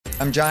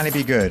I'm Johnny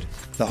B. Good,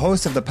 the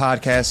host of the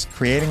podcast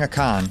Creating a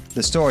Con,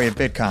 the story of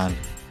Bitcoin.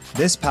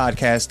 This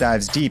podcast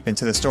dives deep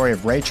into the story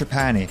of Ray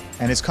Trapani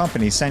and his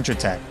company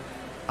Centratech.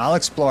 I'll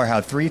explore how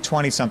three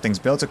 20-somethings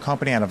built a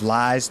company out of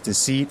lies,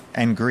 deceit,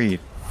 and greed.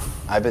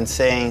 I've been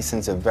saying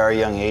since a very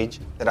young age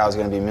that I was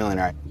going to be a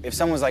millionaire. If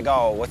someone's like,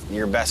 oh, what's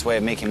your best way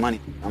of making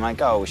money? I'm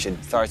like, oh, we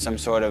should start some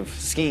sort of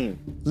scheme.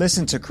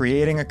 Listen to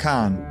Creating a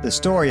Con, the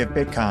story of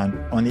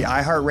Bitcoin on the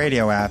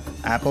iHeartRadio app,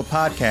 Apple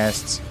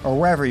Podcasts, or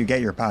wherever you get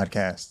your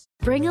podcasts.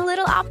 Bring a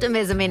little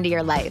optimism into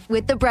your life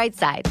with The Bright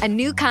Side, a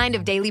new kind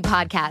of daily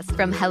podcast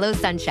from Hello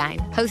Sunshine,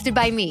 hosted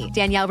by me,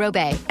 Danielle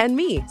Robay. And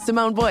me,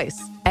 Simone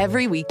Boyce.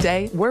 Every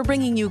weekday, we're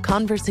bringing you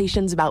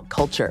conversations about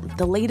culture,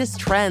 the latest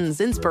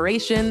trends,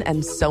 inspiration,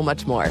 and so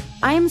much more.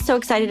 I am so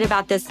excited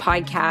about this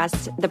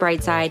podcast, The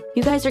Bright Side.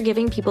 You guys are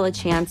giving people a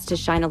chance to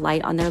shine a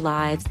light on their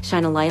lives,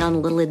 shine a light on a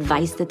little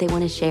advice that they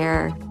want to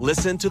share.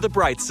 Listen to The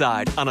Bright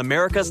Side on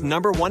America's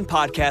 #1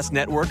 podcast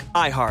network,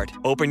 iHeart.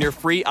 Open your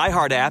free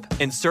iHeart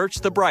app and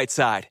search The Bright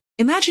Side.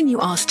 Imagine you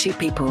ask two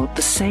people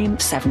the same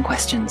 7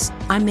 questions.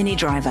 I'm Minnie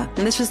Driver,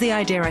 and this was the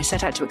idea I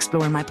set out to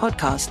explore in my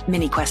podcast,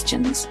 Mini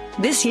Questions.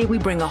 This year, we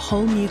bring a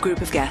whole new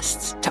group of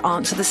guests to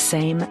answer the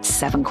same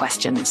 7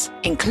 questions,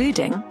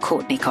 including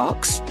Courtney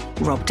Cox,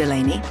 Rob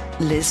Delaney,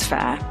 Liz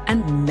Phair,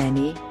 and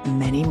many,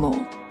 many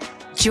more.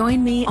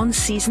 Join me on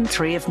Season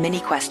 3 of Mini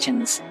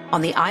Questions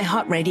on the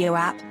iHeartRadio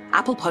app,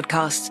 Apple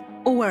Podcasts,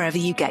 or wherever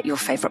you get your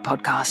favorite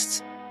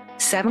podcasts.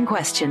 7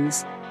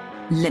 questions,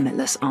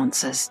 limitless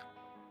answers.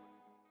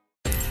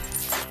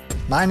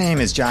 My name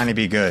is Johnny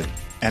B. Good,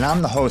 and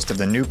I'm the host of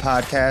the new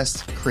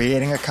podcast,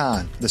 Creating a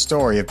Con, the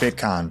story of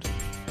Bitcoin.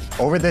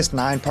 Over this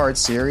 9-part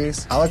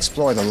series, I'll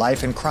explore the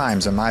life and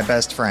crimes of my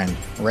best friend,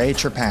 Ray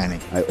Trapani.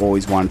 I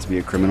always wanted to be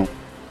a criminal.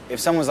 If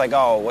someone's like,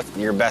 oh, what's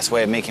your best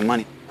way of making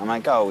money? I'm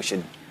like, oh, we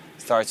should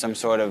start some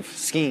sort of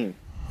scheme.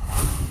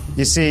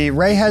 You see,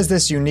 Ray has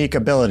this unique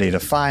ability to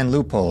find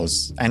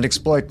loopholes and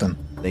exploit them.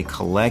 They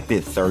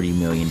collected $30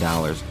 million.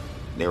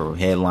 There were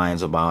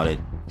headlines about it.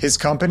 His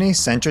company,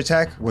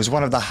 Centratech, was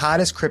one of the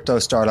hottest crypto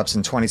startups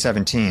in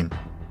 2017.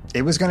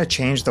 It was going to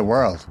change the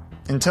world,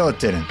 until it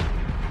didn't.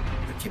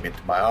 I came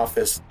into my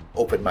office,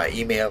 opened my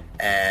email,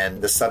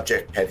 and the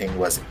subject heading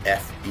was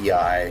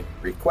FBI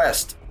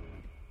request.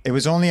 It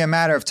was only a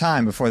matter of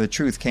time before the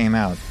truth came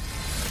out.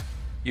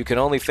 You can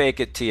only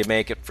fake it till you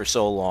make it for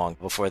so long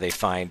before they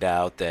find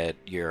out that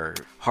your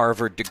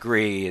Harvard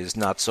degree is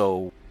not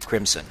so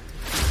crimson.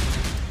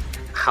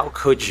 How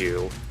could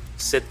you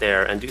sit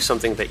there and do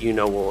something that you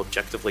know will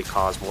objectively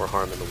cause more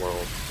harm in the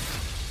world?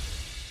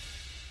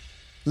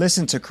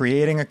 Listen to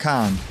Creating a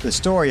Con, the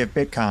story of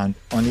Bitcoin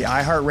on the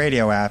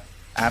iHeartRadio app,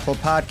 Apple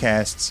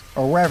Podcasts,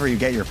 or wherever you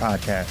get your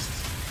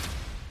podcasts.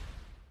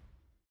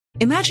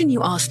 Imagine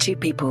you ask two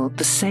people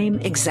the same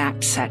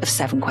exact set of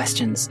 7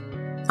 questions.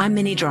 I'm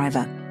Minnie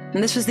Driver,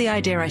 and this was the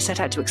idea I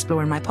set out to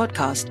explore in my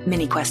podcast,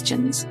 Mini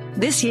Questions.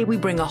 This year, we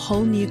bring a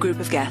whole new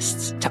group of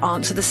guests to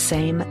answer the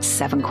same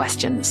 7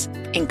 questions,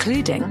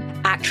 including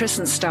actress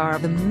and star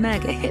of the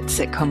mega hit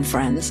sitcom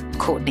Friends,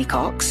 Courtney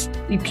Cox.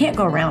 You can't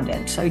go around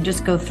it, so you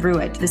just go through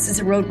it. This is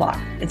a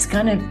roadblock. It's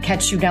going to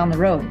catch you down the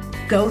road.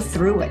 Go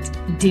through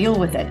it. Deal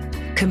with it.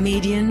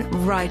 Comedian,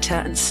 writer,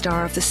 and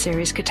star of the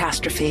series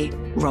Catastrophe,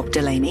 Rob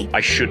Delaney.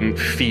 I shouldn't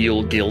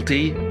feel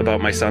guilty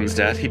about my son's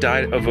death. He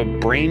died of a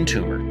brain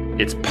tumor.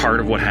 It's part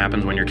of what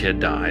happens when your kid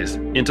dies.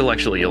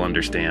 Intellectually, you'll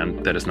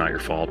understand that it's not your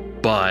fault,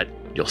 but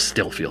you'll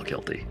still feel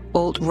guilty.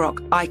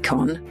 Alt-rock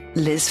icon,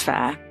 Liz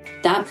Phair.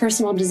 That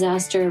personal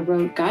disaster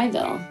wrote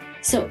Guyville.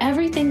 So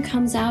everything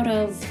comes out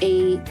of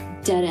a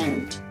dead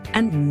end.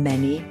 And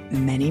many,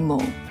 many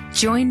more.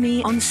 Join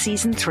me on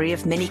Season 3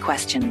 of Mini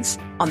Questions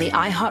on the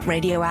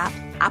iHeartRadio app,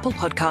 Apple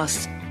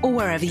Podcasts, or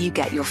wherever you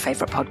get your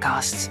favorite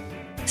podcasts.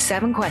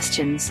 7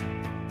 questions,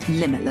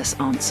 limitless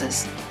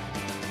answers.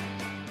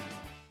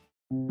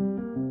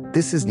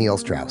 This is Neil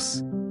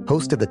Strauss,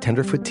 host of the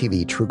Tenderfoot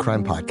TV true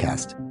crime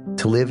podcast,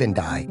 To Live and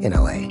Die in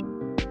LA.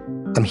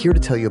 I'm here to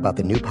tell you about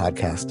the new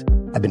podcast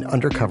I've been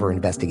undercover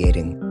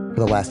investigating for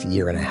the last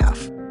year and a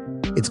half.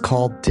 It's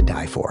called To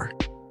Die For.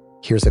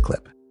 Here's a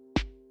clip.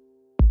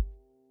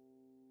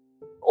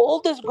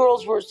 All these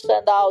girls were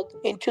sent out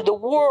into the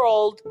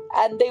world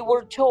and they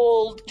were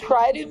told,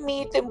 try to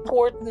meet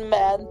important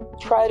men,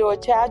 try to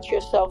attach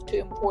yourself to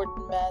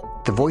important men.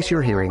 The voice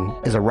you're hearing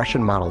is a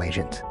Russian model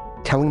agent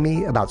telling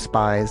me about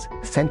spies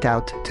sent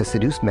out to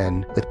seduce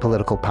men with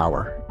political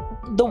power.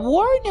 The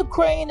war in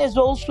Ukraine is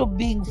also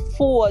being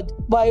fought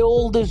by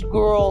all these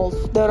girls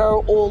that are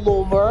all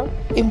over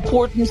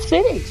important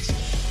cities.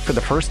 For the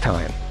first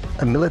time,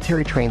 a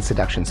military-trained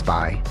seduction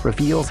spy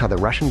reveals how the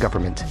Russian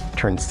government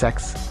turned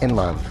sex and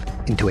love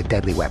into a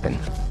deadly weapon.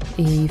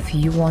 If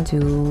you want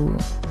to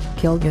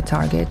kill your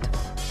target,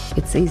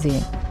 it's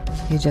easy.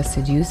 You just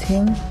seduce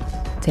him,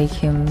 take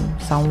him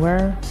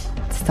somewhere,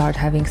 start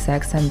having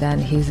sex, and then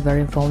he's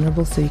very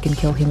vulnerable, so you can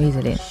kill him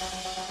easily.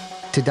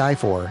 To Die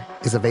For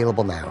is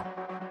available now.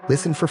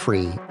 Listen for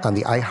free on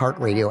the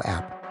iHeartRadio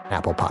app,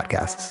 Apple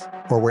Podcasts,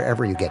 or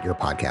wherever you get your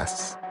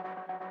podcasts.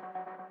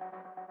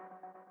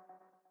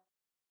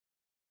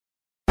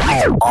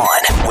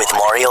 On with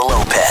Mario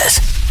Lopez.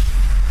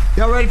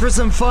 Y'all ready for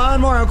some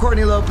fun? Mario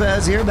Courtney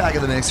Lopez here, back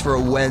in the mix for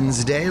a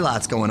Wednesday.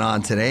 Lots going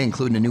on today,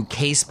 including a new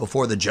case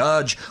before the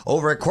judge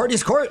over at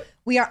Courtney's Court.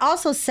 We are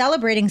also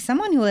celebrating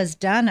someone who has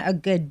done a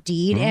good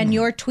deed and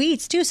your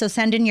tweets, too. So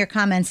send in your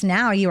comments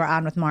now. You are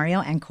on with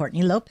Mario and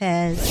Courtney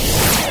Lopez.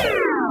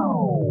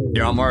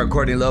 You're on Mario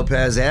Courtney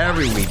Lopez.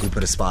 Every week we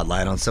put a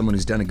spotlight on someone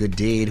who's done a good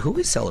deed. Who are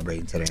we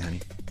celebrating today,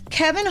 honey?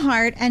 Kevin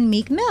Hart and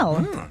Meek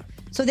Mill.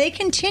 So they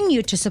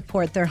continue to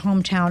support their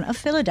hometown of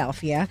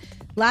Philadelphia.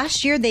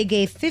 Last year, they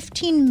gave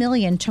 $15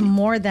 million to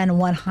more than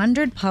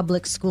 100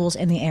 public schools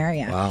in the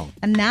area. Wow.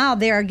 And now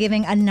they are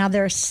giving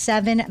another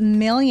 $7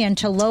 million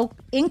to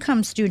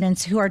low-income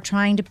students who are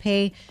trying to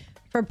pay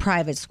for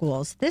private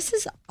schools. This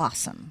is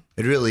awesome.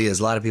 It really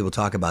is. A lot of people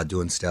talk about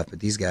doing stuff, but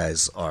these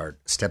guys are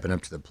stepping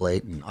up to the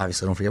plate, and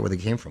obviously don't forget where they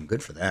came from.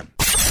 Good for them.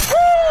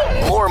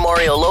 More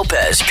Mario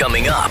Lopez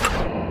coming up.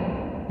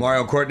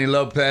 Mario Courtney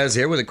Lopez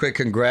here with a quick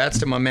congrats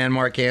to my man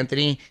Mark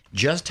Anthony.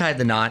 Just tied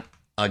the knot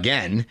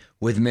again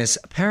with Miss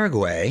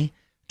Paraguay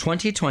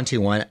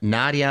 2021,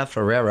 Nadia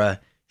Ferreira.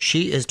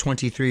 She is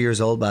 23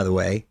 years old, by the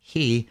way.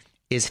 He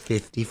is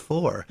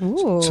 54.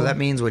 Ooh. So that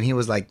means when he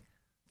was like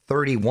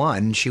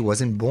 31, she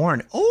wasn't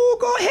born. Oh,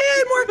 go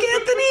ahead, Mark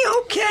Anthony.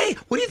 Okay.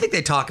 What do you think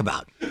they talk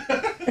about?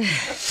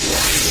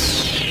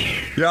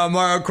 Yeah,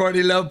 Mario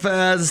Courtney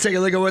Lopez. Let's take a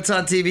look at what's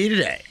on TV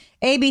today.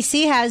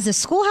 ABC has the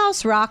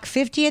Schoolhouse Rock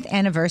 50th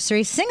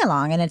Anniversary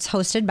Sing-Along, and it's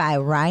hosted by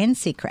Ryan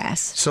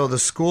Seacrest. So the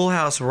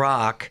Schoolhouse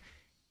Rock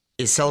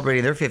is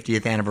celebrating their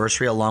 50th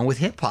anniversary along with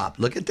hip-hop.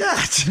 Look at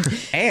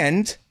that.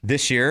 And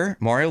this year,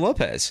 Mario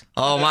Lopez.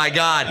 Oh, my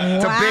God.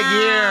 It's a big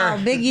year.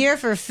 Big year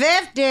for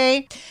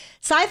 50.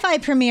 Sci-Fi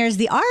premieres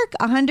The Ark,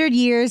 100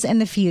 years in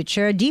the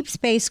future. A deep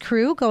space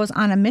crew goes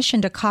on a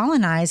mission to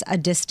colonize a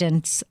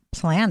distant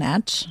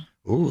planet.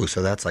 Ooh,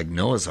 so that's like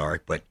Noah's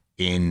Ark, but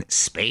in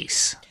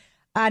space.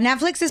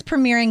 Netflix is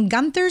premiering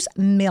Gunther's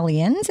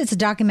Millions. It's a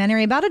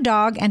documentary about a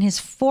dog and his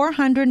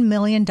 $400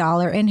 million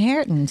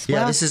inheritance. Yeah,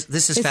 Well, this is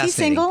fascinating. he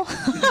single?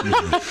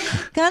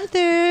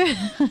 Gunther.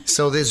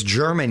 So this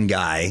German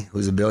guy,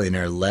 who's a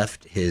billionaire,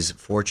 left his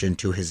fortune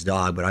to his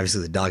dog, but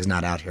obviously the dog's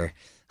not out here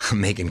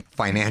making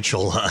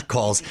financial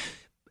calls.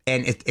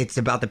 And it's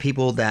about the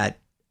people that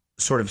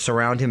sort of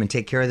surround him and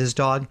take care of this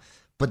dog.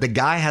 But the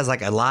guy has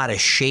like a lot of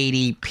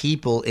shady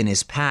people in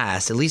his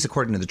past, at least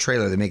according to the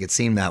trailer, they make it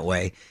seem that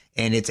way.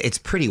 And it's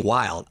pretty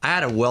wild. I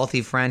had a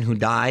wealthy friend who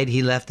died.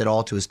 He left it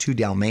all to his 2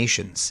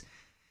 Dalmatians.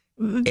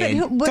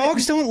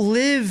 Dogs don't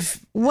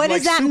live. What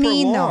does that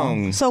mean,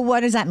 though? So what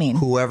does that mean?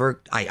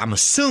 I'm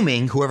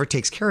assuming whoever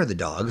takes care of the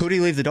dogs. Who do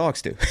you leave the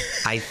dogs to?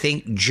 I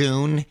think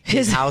June,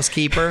 his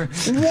housekeeper.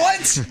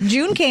 What?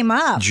 June came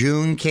up.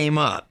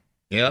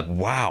 Yep.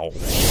 Wow.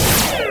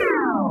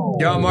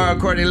 Yo, Mario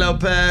Courtney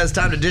Lopez.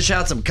 Time to dish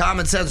out some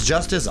common sense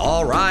justice.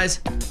 All rise.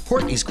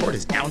 Courtney's Court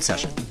is now in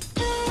session.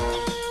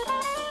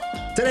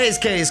 Today's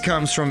case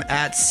comes from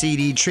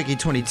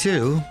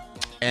 @CDTricky22,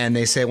 and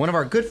they say one of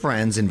our good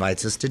friends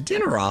invites us to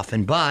dinner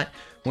often, but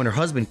when her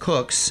husband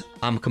cooks,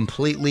 I'm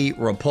completely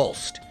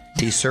repulsed.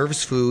 He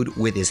serves food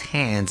with his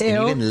hands and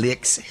Ew. even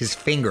licks his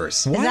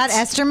fingers. Is that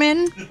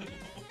Esterman?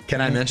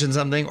 Can I mention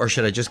something, or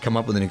should I just come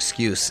up with an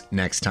excuse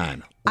next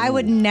time? I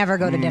would never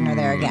go to dinner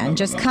there again.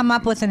 Just come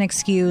up with an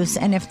excuse,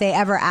 and if they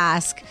ever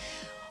ask,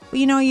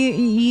 you know,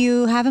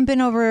 you haven't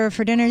been over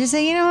for dinner, just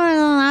say, you know,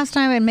 last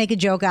time, and make a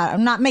joke out.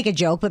 Not make a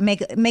joke, but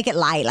make it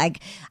light. Like,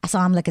 I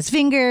saw him lick his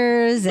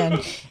fingers,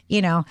 and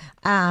you know,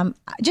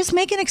 just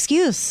make an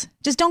excuse.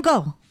 Just don't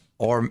go.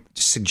 Or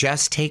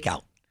suggest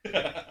takeout.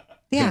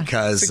 Yeah.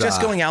 Because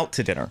Suggest going out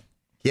to dinner.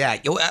 Yeah.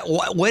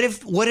 What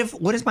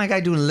is my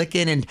guy doing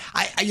licking? And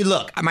I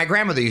look, my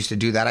grandmother used to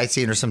do that. I'd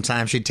see her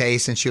sometimes. She'd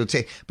taste and she'll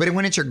take. But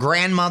when it's your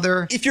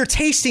grandmother, If you're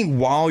tasting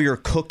while you're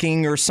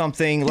cooking or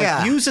something,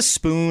 like use a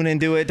spoon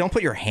and do it. Don't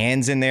put your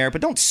hands in there, but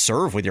don't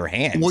serve with your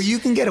hands. well, you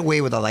can get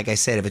away with it. Like I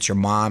said, if it's your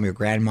mom, your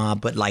grandma,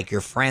 but like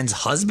your friend's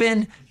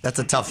husband, that's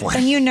a tough one.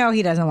 And you know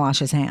he doesn't wash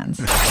his hands.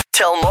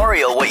 Tell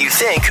Mario what you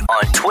think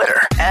on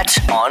Twitter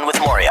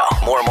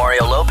 @OnWithMario. More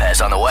Mario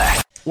Lopez on the way.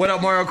 What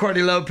up, Mario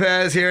Courtney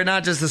Lopez here?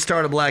 Not just the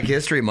start of Black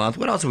History Month.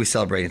 What else are we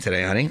celebrating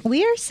today, honey?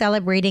 We are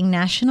celebrating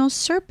National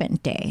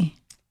Serpent Day.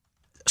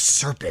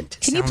 Serpent.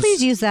 Can you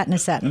please use that in a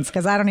sentence?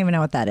 Because I don't even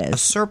know what that is. A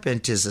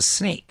serpent is a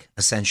snake,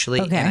 essentially.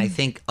 Okay. And I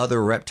think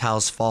other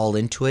reptiles fall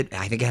into it.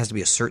 I think it has to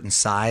be a certain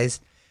size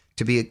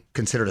to be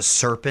considered a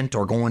serpent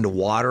or go into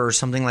water or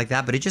something like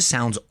that. But it just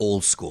sounds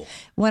old school.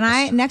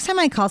 Next time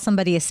I call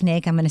somebody a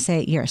snake, I'm going to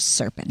say, you're a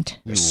serpent.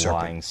 You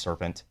lying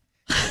serpent.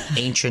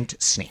 Ancient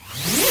snake.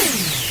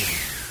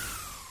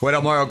 What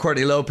up, Mario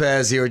Courtney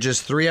Lopez here.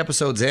 Just 3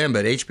 episodes in,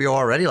 but HBO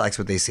already likes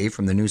what they see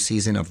from the new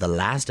season of The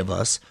Last of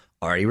Us,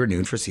 already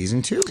renewed for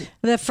season 2.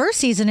 The first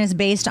season is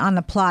based on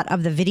the plot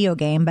of the video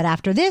game, but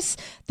after this,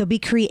 they'll be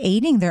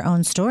creating their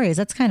own stories.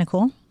 That's kind of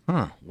cool.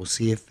 Huh. We'll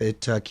see if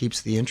it keeps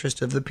the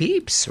interest of the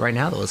peeps. Right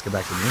now, though, let's get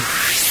back to the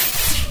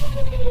news.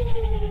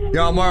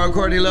 Yo, Mario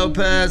Courtney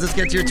Lopez. Let's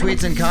get to your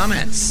tweets and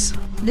comments.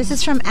 This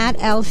is from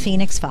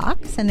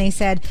 @LPhoenixFox, and they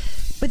said,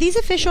 With these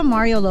official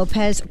Mario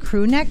Lopez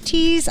crew neck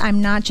tees,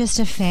 I'm not just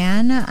a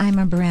fan, I'm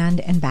a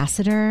brand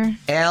ambassador.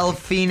 El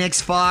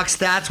Phoenix Fox,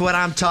 that's what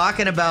I'm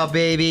talking about,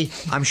 baby.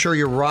 I'm sure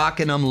you're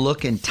rocking them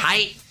looking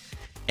tight,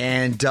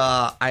 and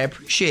I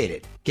appreciate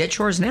it. Get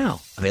yours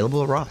now.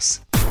 Available at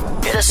Ross.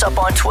 Hit us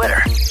up on Twitter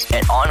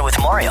at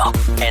OnWithMario.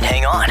 And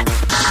hang on,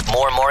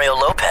 more Mario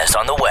Lopez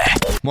on the way.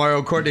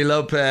 Mario Courtney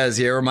Lopez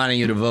here, reminding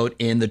you to vote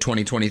in the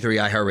 2023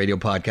 iHeartRadio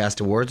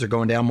Podcast Awards. Are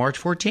going down March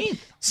 14th.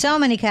 So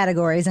many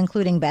categories,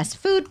 including Best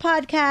Food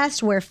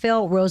Podcast, where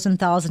Phil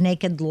Rosenthal's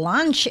Naked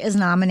Lunch is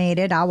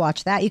nominated. I'll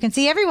watch that. You can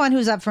see everyone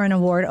who's up for an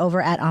award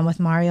over at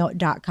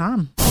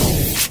onwithmario.com.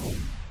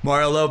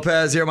 Mario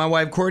Lopez here, my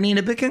wife Courtney, and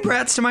a big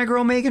congrats to my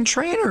girl Megan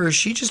Trainor.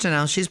 She just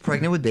announced she's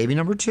pregnant with baby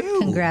number 2.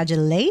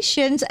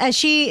 Congratulations.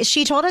 She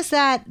told us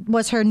that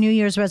was her New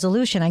Year's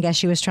resolution. I guess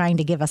she was trying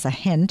to give us a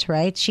hint,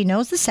 right? She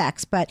knows the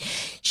sex, but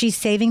she's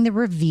saving the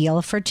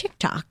reveal for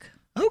TikTok.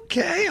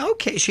 Okay.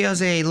 She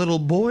has a little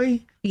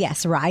boy?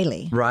 Yes,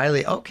 Riley.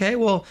 Okay,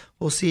 well,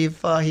 we'll see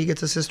if he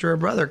gets a sister or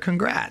brother.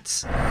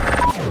 Congrats.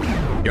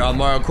 You're on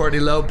Mario Courtney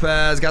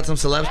Lopez. Got some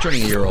celebs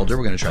turning a year older.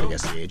 We're going to try to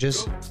guess the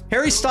ages.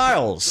 Harry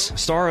Styles,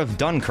 star of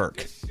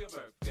Dunkirk.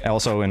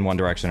 Also in One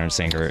Direction and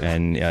singer,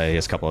 and he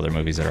has a couple other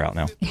movies that are out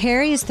now.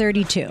 Harry is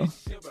 32.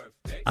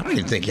 I don't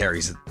even think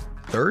Harry's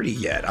 30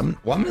 yet. I'm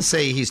going to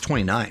say he's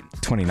 29.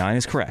 29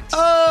 is correct.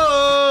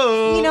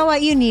 Oh! You know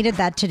what? You needed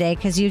that today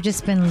because you've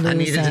just been losing. I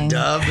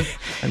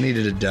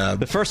needed a dub.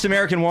 The first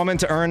American woman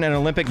to earn an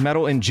Olympic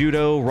medal in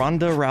judo,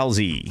 Ronda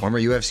Rousey. Former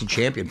UFC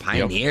champion,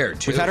 pioneer,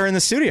 too. We've had her in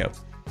the studio.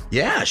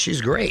 Yeah,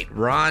 she's great.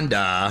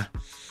 Ronda.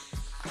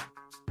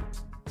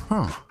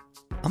 I'm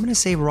going to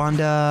say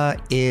Ronda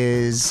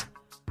is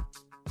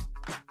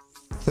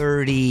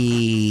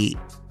 38.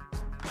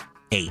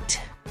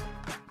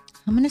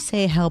 I'm going to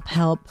say help.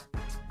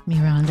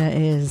 Miranda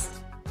is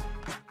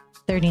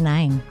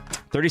 39.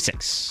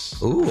 36.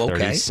 Ooh, okay.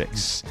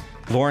 36.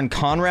 Lauren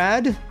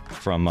Conrad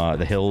from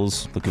The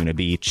Hills, Laguna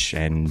Beach,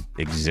 and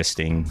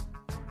Existing.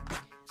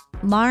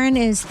 Lauren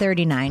is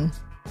 39.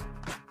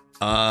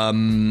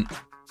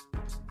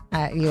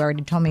 You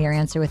already told me your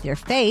answer with your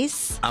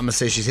face. I'm going to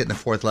say she's hitting the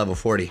fourth level,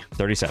 40.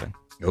 37.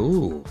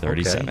 Ooh,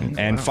 37.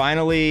 Okay. And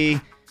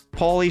finally,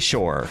 Pauly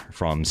Shore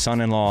from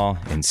Son-in-Law,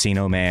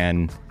 Encino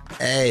Man.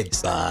 Hey,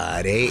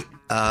 buddy.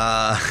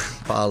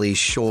 Pauly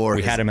Shore.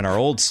 We had him in our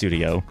old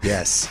studio.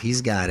 Yes,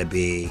 he's got to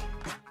be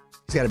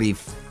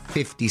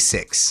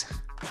 56.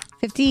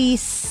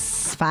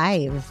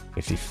 55.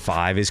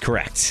 55 is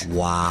correct.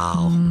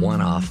 Wow.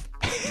 One off.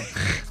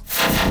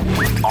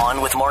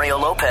 On with Mario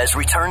Lopez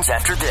returns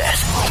after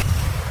this.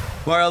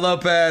 Mario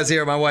Lopez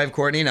here, my wife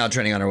Courtney, now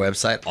trending on our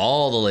website.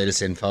 All the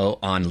latest info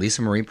on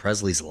Lisa Marie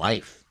Presley's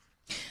life.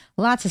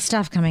 Lots of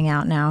stuff coming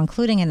out now,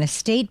 including an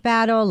estate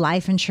battle,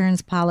 life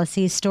insurance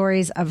policies,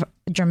 stories of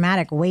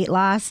dramatic weight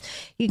loss.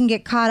 You can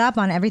get caught up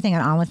on everything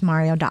at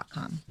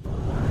onwithmario.com.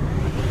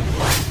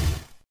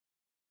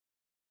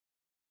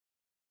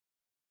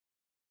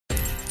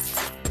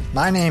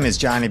 My name is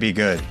Johnny B.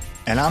 Good,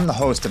 and I'm the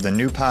host of the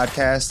new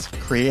podcast,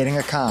 Creating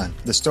a Con,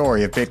 the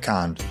story of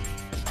Bitcon.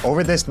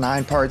 Over this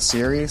 9-part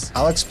series,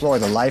 I'll explore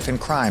the life and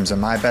crimes of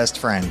my best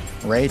friend,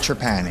 Ray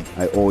Trapani.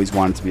 I always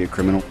wanted to be a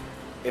criminal.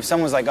 If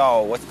someone's like,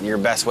 oh, what's your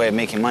best way of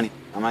making money?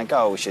 I'm like,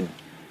 oh, we should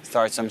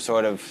start some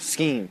sort of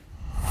scheme.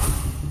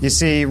 You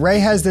see, Ray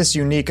has this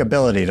unique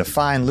ability to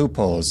find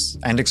loopholes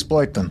and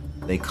exploit them.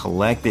 They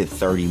collected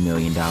 $30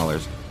 million.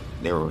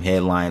 There were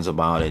headlines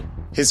about it.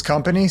 His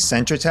company,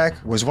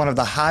 Centratech, was one of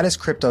the hottest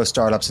crypto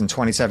startups in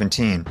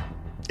 2017.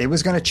 It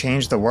was going to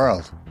change the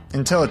world,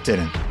 until it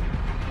didn't.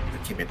 I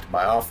came into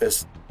my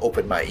office,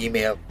 opened my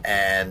email,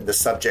 and the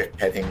subject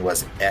heading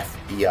was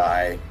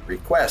FBI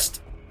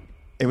request.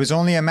 It was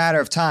only a matter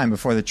of time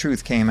before the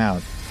truth came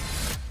out.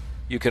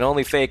 You can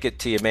only fake it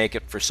till you make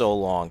it for so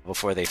long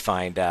before they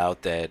find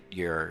out that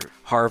your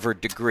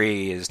Harvard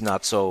degree is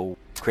not so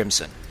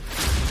crimson.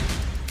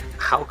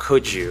 How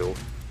could you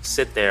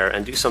sit there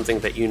and do something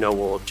that you know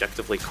will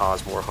objectively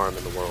cause more harm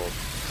in the world?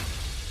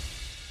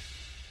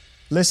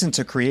 Listen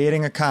to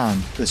Creating a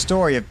Con, the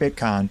story of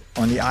Bitcon,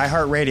 on the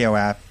iHeartRadio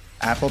app,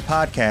 Apple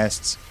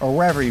Podcasts, or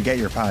wherever you get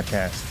your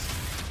podcasts.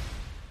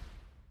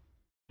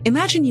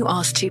 Imagine you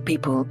ask two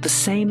people the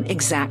same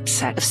exact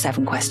set of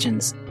 7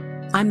 questions.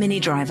 I'm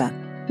Minnie Driver,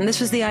 and this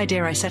was the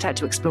idea I set out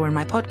to explore in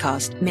my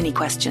podcast, Mini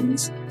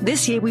Questions.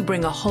 This year, we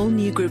bring a whole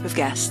new group of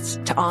guests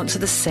to answer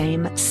the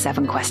same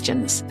 7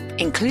 questions,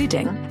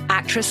 including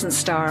actress and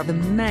star of the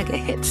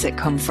mega-hit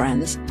sitcom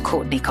Friends,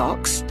 Courtney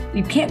Cox.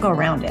 You can't go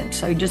around it,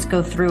 so you just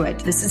go through it.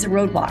 This is a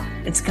roadblock.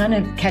 It's going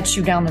to catch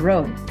you down the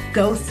road.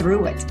 Go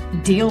through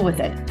it. Deal with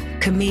it.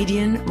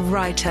 Comedian,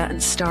 writer,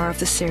 and star of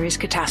the series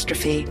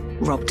Catastrophe,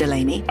 Rob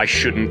Delaney. I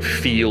shouldn't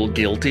feel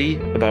guilty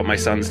about my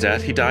son's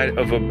death. He died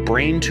of a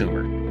brain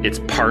tumor. It's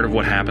part of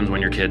what happens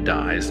when your kid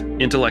dies.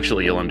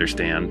 Intellectually, you'll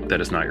understand that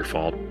it's not your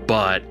fault,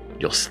 but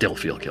you'll still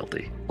feel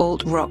guilty.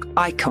 Alt-rock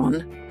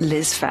icon,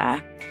 Liz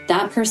Phair.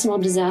 That personal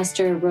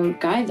disaster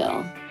wrote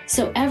Guyville.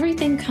 So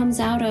everything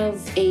comes out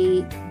of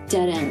a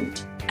dead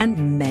end.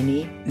 And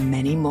many,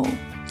 many more.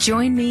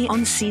 Join me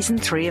on Season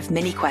 3 of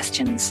Mini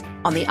Questions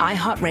on the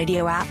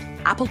iHeartRadio app,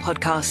 Apple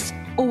Podcasts,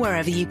 or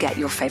wherever you get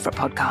your favorite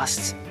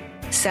podcasts.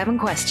 7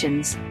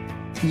 questions,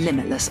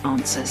 limitless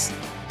answers.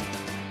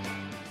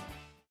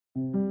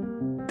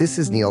 This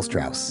is Neil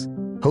Strauss,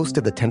 host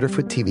of the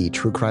Tenderfoot TV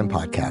true crime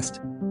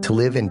podcast, To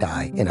Live and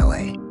Die in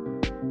LA.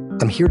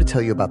 I'm here to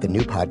tell you about the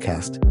new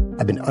podcast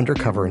I've been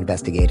undercover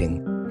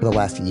investigating for the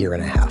last year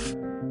and a half.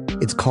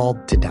 It's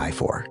called To Die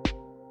For.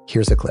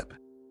 Here's a clip.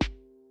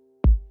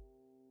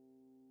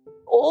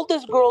 All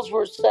these girls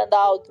were sent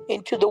out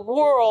into the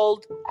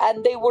world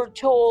and they were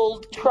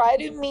told, try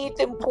to meet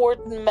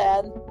important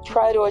men,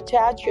 try to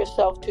attach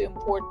yourself to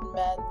important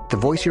men. The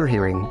voice you're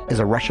hearing is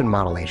a Russian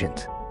model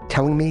agent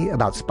telling me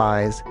about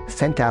spies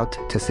sent out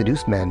to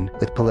seduce men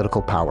with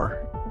political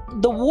power.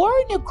 The war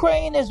in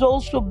Ukraine is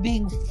also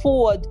being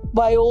fought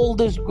by all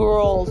these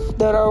girls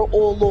that are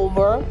all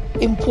over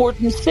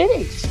important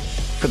cities.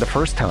 For the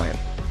first time,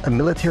 a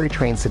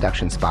military-trained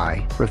seduction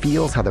spy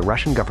reveals how the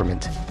Russian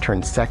government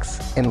turned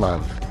sex and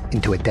love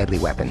into a deadly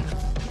weapon.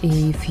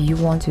 If you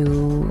want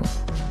to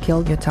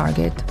kill your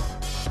target,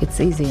 it's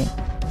easy.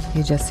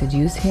 You just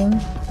seduce him,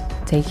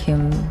 take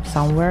him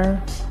somewhere,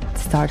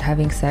 start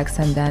having sex,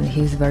 and then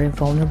he's very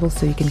vulnerable,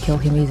 so you can kill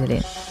him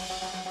easily.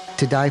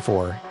 To Die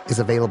For is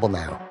available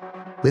now.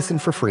 Listen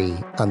for free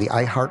on the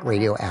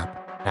iHeartRadio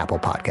app, Apple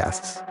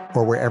Podcasts,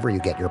 or wherever you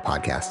get your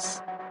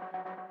podcasts.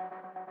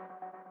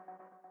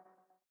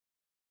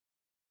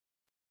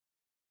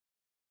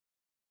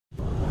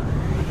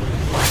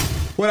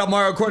 What up,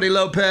 Mario Courtney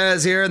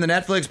Lopez here, and the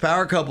Netflix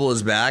power couple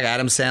is back.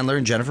 Adam Sandler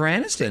and Jennifer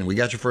Aniston. We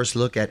got your first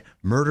look at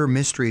Murder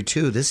Mystery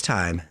 2. This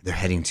time, they're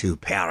heading to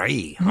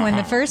Paris. When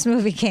the first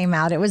movie came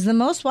out, it was the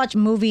most watched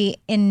movie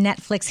in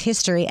Netflix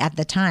history at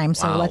the time.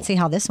 So let's see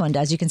how this one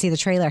does. You can see the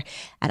trailer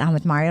at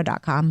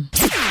onwithmario.com.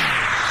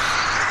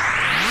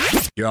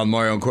 You're on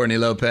Mario and Courtney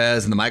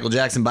Lopez, and the Michael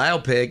Jackson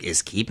biopic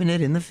is keeping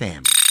it in the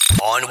family.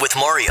 On with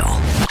Mario,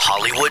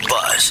 Hollywood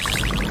Buzz.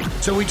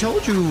 So we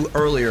told you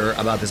earlier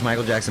about this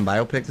Michael Jackson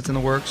biopic that's in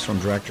the works from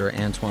director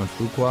Antoine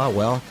Fuqua.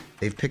 Well,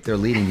 they've picked their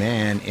leading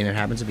man, and it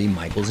happens to be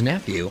Michael's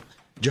nephew,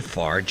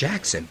 Jafar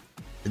Jackson.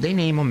 Did they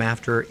name him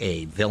after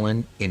a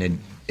villain in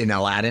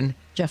Aladdin?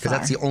 Jafar. Because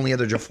that's the only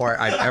other Jafar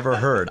I've ever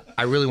heard.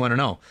 I really want to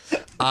know.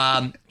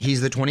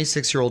 He's the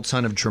 26-year-old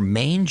son of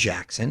Jermaine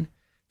Jackson.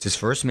 It's his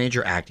first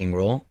major acting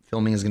role.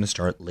 Filming is going to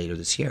start later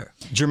this year.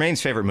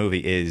 Jermaine's favorite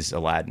movie is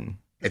Aladdin.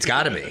 It's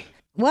got to be.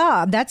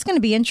 Well, that's going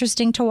to be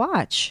interesting to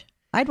watch.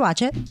 I'd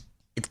watch it.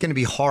 It's going to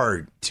be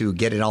hard to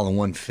get it all in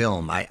one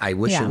film. I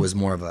wish it was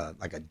more of a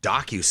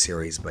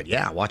docu-series, but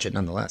yeah, watch it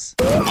nonetheless.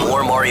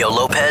 More Mario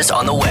Lopez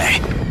on the way.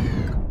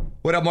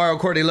 What up, Mario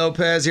Courtney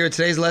Lopez here.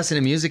 Today's lesson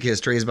in music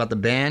history is about the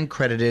band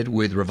credited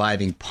with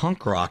reviving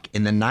punk rock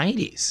in the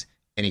 90s.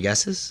 Any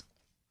guesses?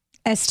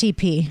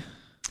 STP.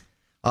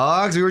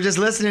 Oh, because we were just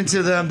listening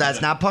to them.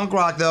 That's not punk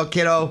rock, though,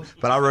 kiddo.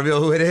 But I'll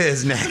reveal who it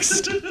is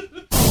next.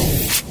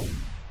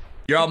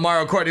 You're on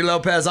Mario Courtney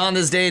Lopez. On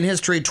this day in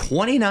history,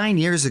 29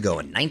 years ago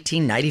in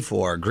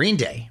 1994, Green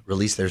Day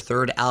released their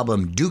third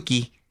album,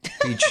 Dookie.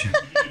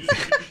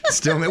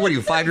 Still, what are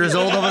you, 5 years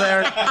old over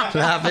there?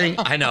 Laughing?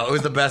 I know, it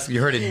was the best.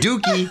 You heard it.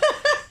 Dookie,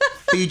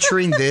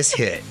 featuring this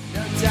hit.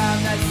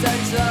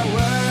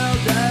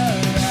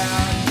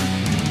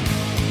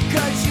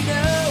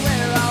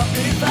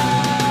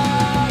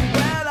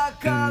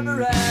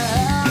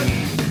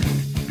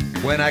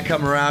 When I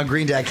Come Around,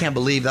 Green Day. I can't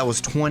believe that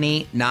was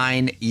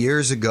 29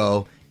 years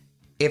ago.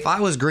 If I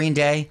was Green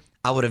Day,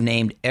 I would have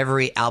named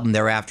every album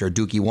thereafter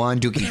Dookie 1,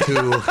 Dookie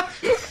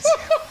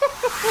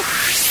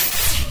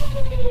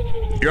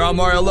 2. You're on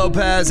Mario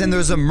Lopez, and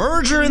there's a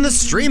merger in the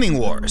streaming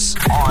wars.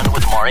 On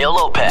with Mario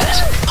Lopez,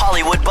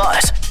 Hollywood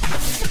Buzz.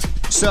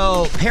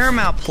 So,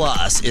 Paramount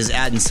Plus is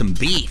adding some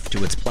beef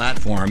to its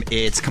platform.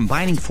 It's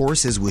combining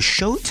forces with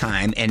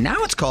Showtime, and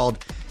now it's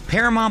called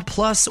Paramount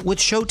Plus with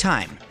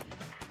Showtime.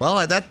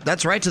 Well,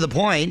 that's right to the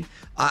point.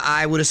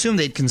 I would assume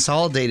they'd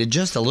consolidate it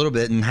just a little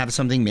bit and have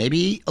something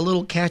maybe a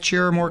little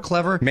catchier, more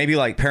clever. Maybe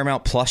like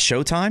Paramount Plus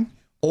Showtime?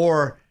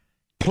 Or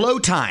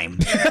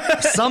Plowtime.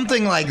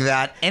 Something like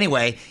that.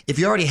 Anyway, if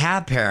you already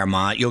have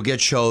Paramount, you'll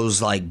get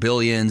shows like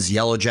Billions,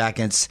 Yellow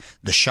Jackets,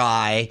 The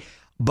Chi.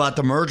 But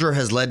the merger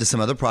has led to some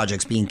other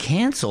projects being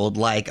canceled,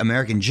 like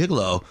American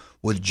Gigolo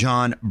with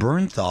John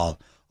Bernthal.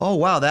 Oh,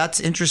 wow,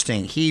 that's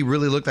interesting. He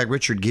really looked like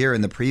Richard Gere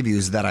in the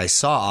previews that I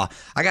saw.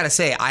 I got to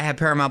say, I have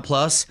Paramount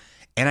Plus,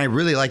 and I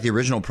really like the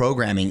original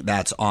programming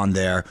that's on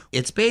there.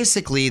 It's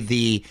basically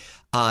the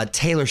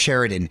Taylor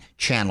Sheridan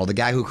channel, the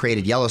guy who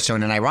created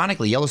Yellowstone. And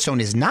ironically,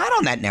 Yellowstone is not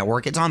on that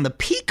network. It's on the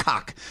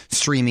Peacock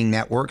streaming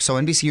network. So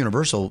NBC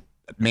Universal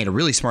made a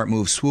really smart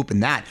move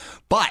swooping that.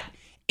 But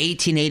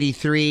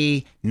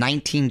 1883,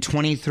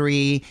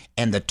 1923,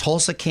 and The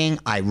Tulsa King,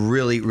 I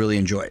really, really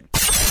enjoyed.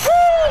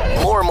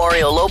 More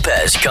Mario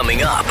Lopez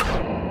coming up.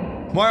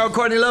 Mario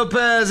Courtney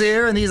Lopez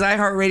here, and these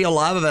iHeartRadio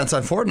live events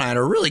on Fortnite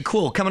are really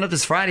cool. Coming up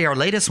this Friday, our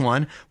latest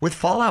one with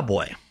Fall Out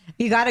Boy.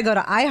 You got to go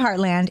to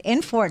iHeartland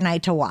in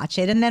Fortnite to watch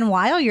it. And then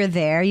while you're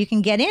there, you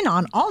can get in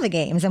on all the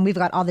games. And we've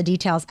got all the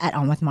details at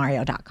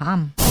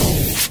onwithmario.com.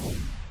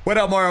 What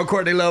up, Mario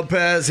Courtney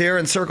Lopez here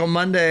in Circle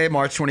Monday,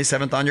 March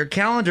 27th on your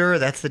calendar.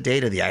 That's the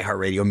date of the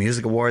iHeartRadio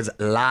Music Awards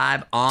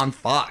live on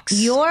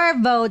Fox. Your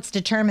votes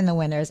determine the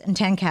winners in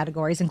 10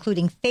 categories,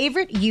 including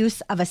favorite use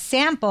of a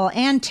sample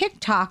and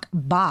TikTok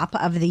bop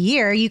of the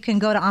year. You can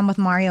go to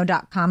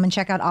onwithmario.com and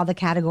check out all the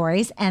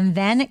categories and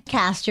then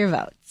cast your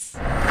votes.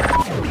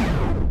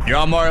 You're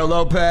on Mario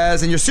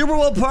Lopez, and your Super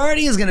Bowl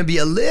party is going to be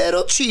a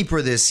little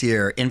cheaper this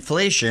year.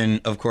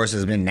 Inflation, of course,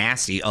 has been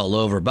nasty all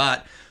over,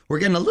 but we're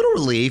getting a little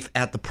relief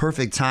at the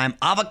perfect time.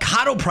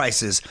 Avocado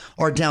prices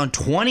are down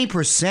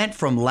 20%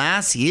 from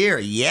last year.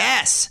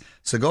 Yes.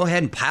 So go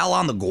ahead and pile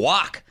on the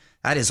guac.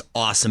 That is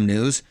awesome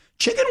news.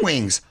 Chicken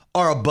wings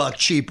are $1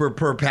 cheaper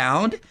per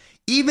pound.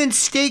 Even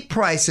steak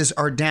prices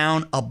are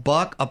down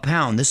 $1 a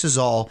pound. This is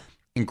all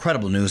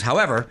incredible news.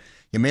 However,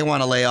 you may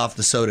want to lay off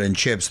the soda and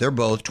chips. They're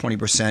both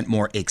 20%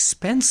 more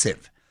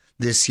expensive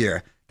this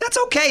year. That's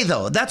okay,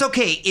 though. That's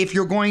okay if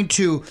you're going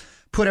to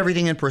put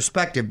everything in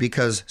perspective,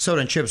 because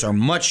soda and chips are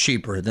much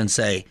cheaper than,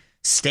 say,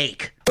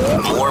 steak.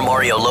 More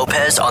Mario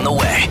Lopez on the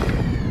way.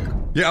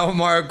 Yo,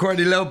 Mario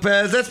Courtney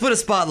Lopez. Let's put a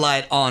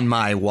spotlight on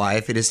my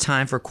wife. It is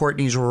time for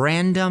Courtney's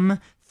random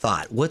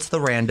thought. What's the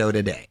rando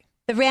today?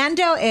 The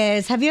rando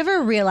is, have you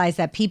ever realized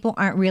that people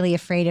aren't really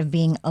afraid of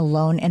being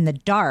alone in the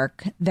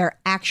dark? They're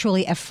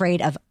actually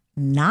afraid of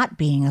not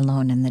being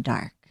alone in the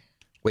dark.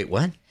 Wait,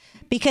 what?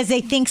 Because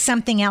they think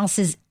something else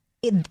is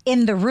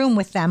in the room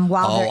with them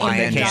while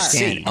they're in the dark.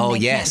 Oh,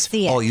 yes. Can't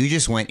see it. Oh, you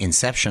just went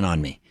Inception on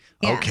me.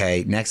 Yeah.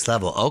 Okay, next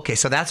level. Okay,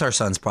 so that's our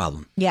son's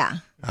problem. Yeah.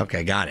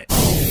 Okay, got it.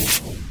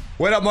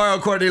 What up, Mario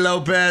Courtney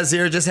Lopez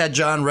here. Just had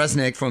John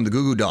Resnick from the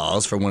Goo Goo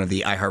Dolls for one of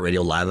the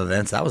iHeartRadio live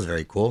events. That was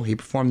very cool. He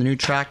performed the new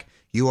track,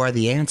 You Are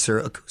the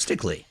Answer,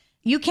 acoustically.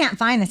 You can't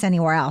find this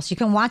anywhere else. You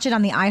can watch it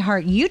on the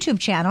iHeart YouTube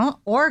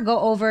channel or go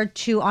over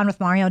to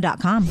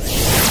onwithmario.com.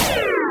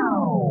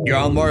 You're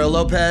on Mario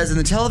Lopez, and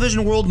the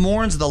television world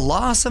mourns the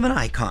loss of an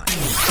icon.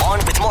 On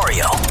with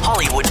Mario,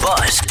 Hollywood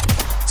Buzz.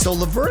 So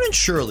Laverne and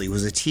Shirley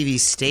was a TV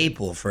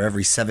staple for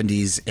every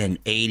 70s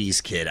and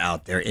 80s kid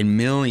out there, and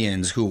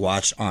millions who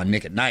watched on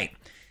Nick at Night.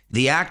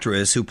 The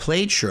actress who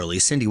played Shirley,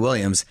 Cindy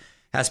Williams,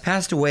 has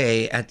passed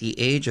away at the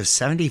age of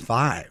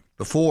 75.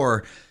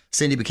 Before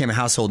Cindy became a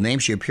household name,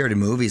 she appeared in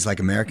movies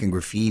like American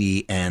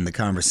Graffiti and The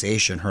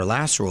Conversation. Her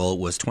last role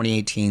was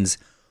 2018's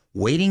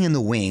Waiting in the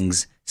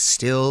Wings,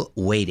 Still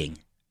Waiting.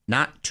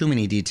 Not too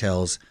many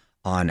details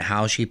on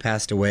how she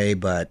passed away,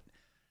 but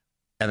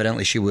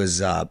evidently she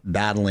was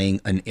battling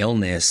an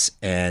illness.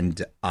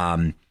 And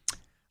I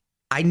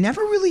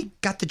never really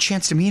got the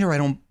chance to meet her, I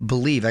don't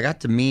believe. I got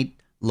to meet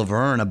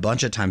Laverne a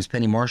bunch of times,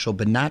 Penny Marshall,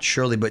 but not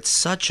Shirley. But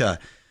such a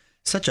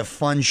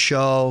fun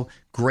show,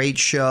 great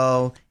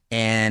show.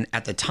 And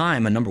at the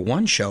time, a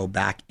 #1 show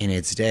back in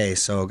its day.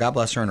 So God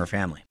bless her and her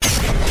family.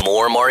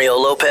 More Mario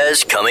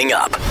Lopez coming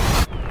up.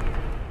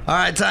 All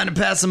right, time to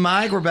pass the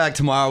mic. We're back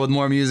tomorrow with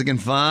more music and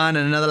fun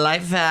and another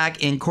life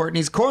hack in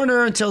Courtney's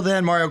Corner. Until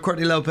then, Mario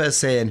Courtney Lopez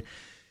saying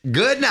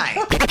good night.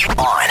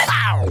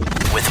 On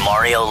with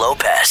Mario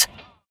Lopez.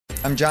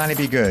 I'm Johnny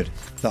B. Good,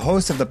 the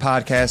host of the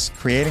podcast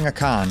Creating a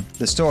Con,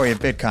 the story of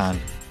Bitcoin.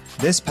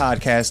 This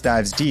podcast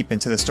dives deep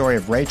into the story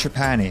of Ray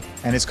Trapani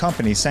and his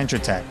company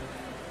Centratech.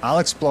 I'll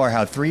explore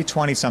how 3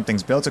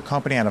 20-somethings built a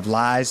company out of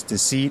lies,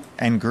 deceit,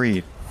 and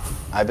greed.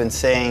 I've been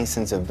saying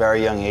since a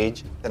very young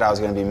age that I was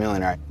going to be a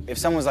millionaire. If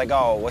someone's like,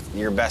 oh, what's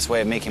your best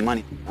way of making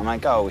money? I'm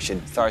like, oh, we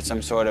should start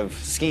some sort of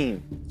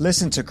scheme.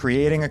 Listen to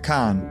Creating a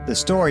Con, the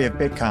story of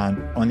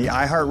Bitcoin, on the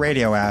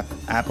iHeartRadio app,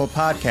 Apple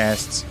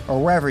Podcasts,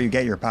 or wherever you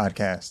get your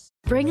podcasts.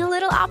 Bring a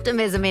little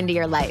optimism into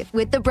your life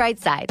with The Bright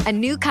Side, a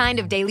new kind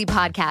of daily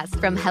podcast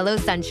from Hello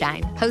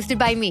Sunshine, hosted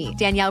by me,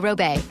 Danielle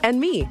Robay. And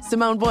me,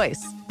 Simone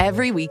Boyce.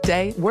 Every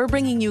weekday, we're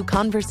bringing you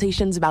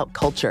conversations about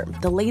culture,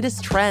 the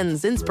latest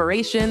trends,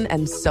 inspiration,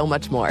 and so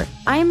much more.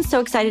 I am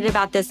so excited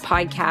about this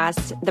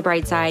podcast, The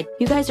Bright Side.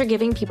 You guys are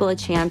giving people a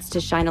chance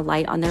to shine a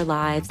light on their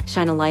lives,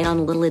 shine a light on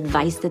a little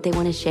advice that they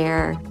want to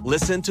share.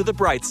 Listen to The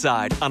Bright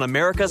Side on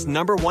America's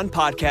 #1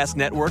 podcast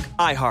network,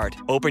 iHeart.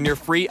 Open your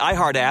free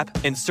iHeart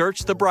app and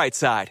search The Bright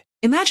Side.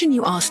 Imagine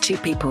you ask 2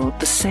 people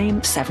the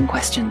same 7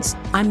 questions.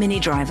 I'm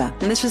Minnie Driver,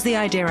 and this was the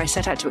idea I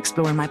set out to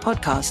explore in my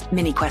podcast,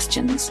 Mini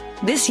Questions.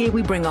 This year,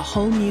 we bring a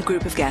whole new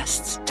group of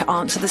guests to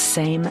answer the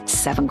same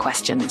 7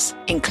 questions,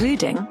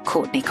 including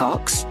Courtney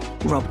Cox,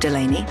 Rob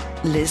Delaney,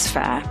 Liz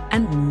Phair,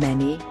 and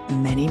many,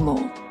 many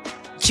more.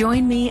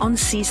 Join me on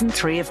Season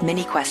 3 of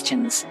Mini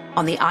Questions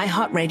on the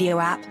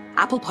iHeartRadio app,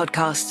 Apple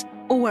Podcasts,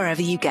 or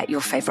wherever you get your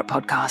favorite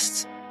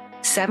podcasts.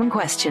 7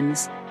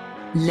 questions,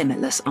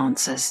 limitless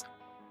answers.